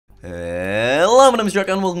Hello, my name is Jack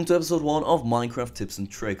and welcome to episode 1 of Minecraft Tips and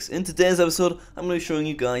Tricks. In today's episode, I'm going to be showing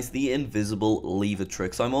you guys the invisible lever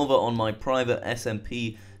trick. So I'm over on my private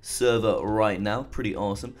SMP server right now, pretty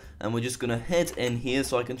awesome. And we're just going to head in here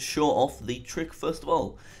so I can show off the trick first of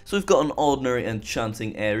all. So we've got an ordinary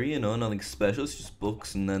enchanting area, you know, nothing special, it's just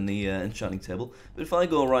books and then the enchanting table. But if I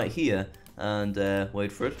go right here and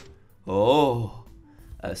wait for it, oh,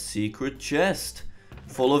 a secret chest.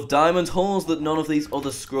 Full of diamond holes that none of these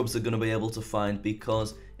other scrubs are going to be able to find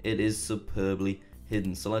because it is superbly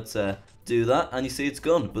hidden. So let's do that, and you see it's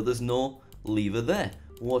gone, but there's no lever there.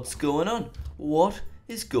 What's going on? What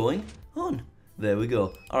is going on? There we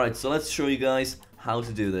go. Alright, so let's show you guys how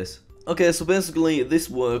to do this. Okay, so basically this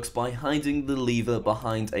works by hiding the lever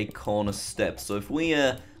behind a corner step. So if we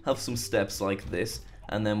have some steps like this,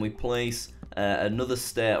 and then we place another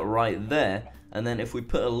stair right there, and then if we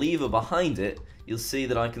put a lever behind it, you'll see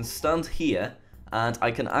that I can stand here and I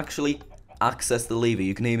can actually access the lever.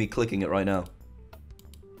 You can hear me clicking it right now.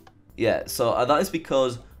 Yeah, so that is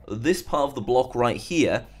because this part of the block right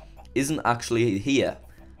here isn't actually here.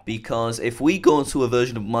 Because if we go into a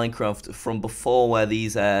version of Minecraft from before where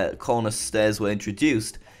these corner stairs were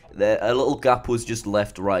introduced, a little gap was just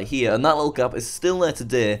left right here. And that little gap is still there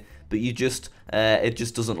today, but it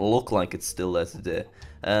just doesn't look like it's still there today.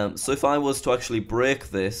 So if I was to actually break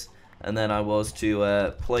this, and then I was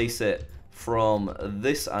to place it from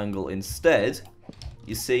this angle instead,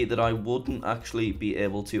 you see that I wouldn't actually be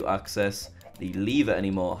able to access the lever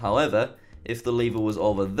anymore. However, if the lever was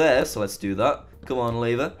over there, so let's do that. Come on,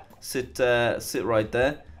 lever, sit right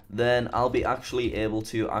there. Then I'll be actually able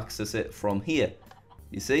to access it from here.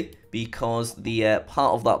 You see, because the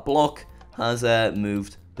part of that block has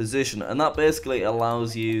moved position, and that basically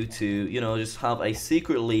allows you to, you know, just have a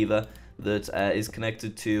secret lever that is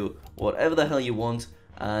connected to whatever the hell you want,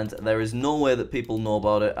 and there is no way that people know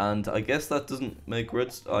about it. And I guess that doesn't make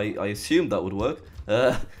reds. I assumed that would work.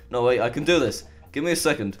 No, wait, I can do this. Give me a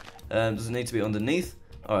second. Does it need to be underneath?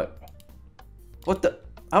 Alright. What the?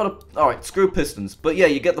 Alright, screw pistons. But yeah,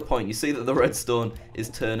 you get the point. You see that the redstone is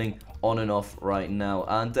turning on and off right now.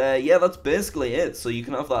 And yeah, that's basically it. So you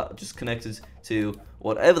can have that just connected to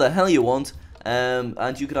whatever the hell you want.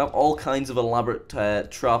 And you could have all kinds of elaborate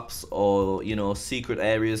traps or, you know, secret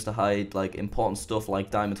areas to hide, like, important stuff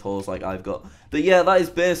like diamond holes like I've got. But yeah, that is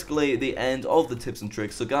basically the end of the tips and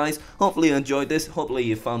tricks. So guys, hopefully you enjoyed this, hopefully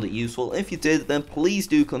you found it useful. If you did, then please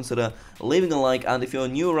do consider leaving a like, and if you're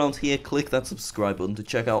new around here, click that subscribe button to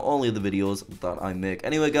check out all the other videos that I make.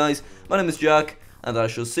 Anyway guys, my name is Jack, and I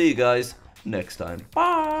shall see you guys next time.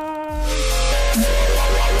 Bye!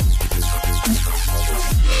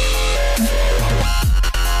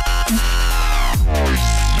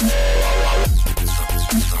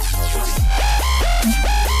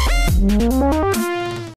 Bye.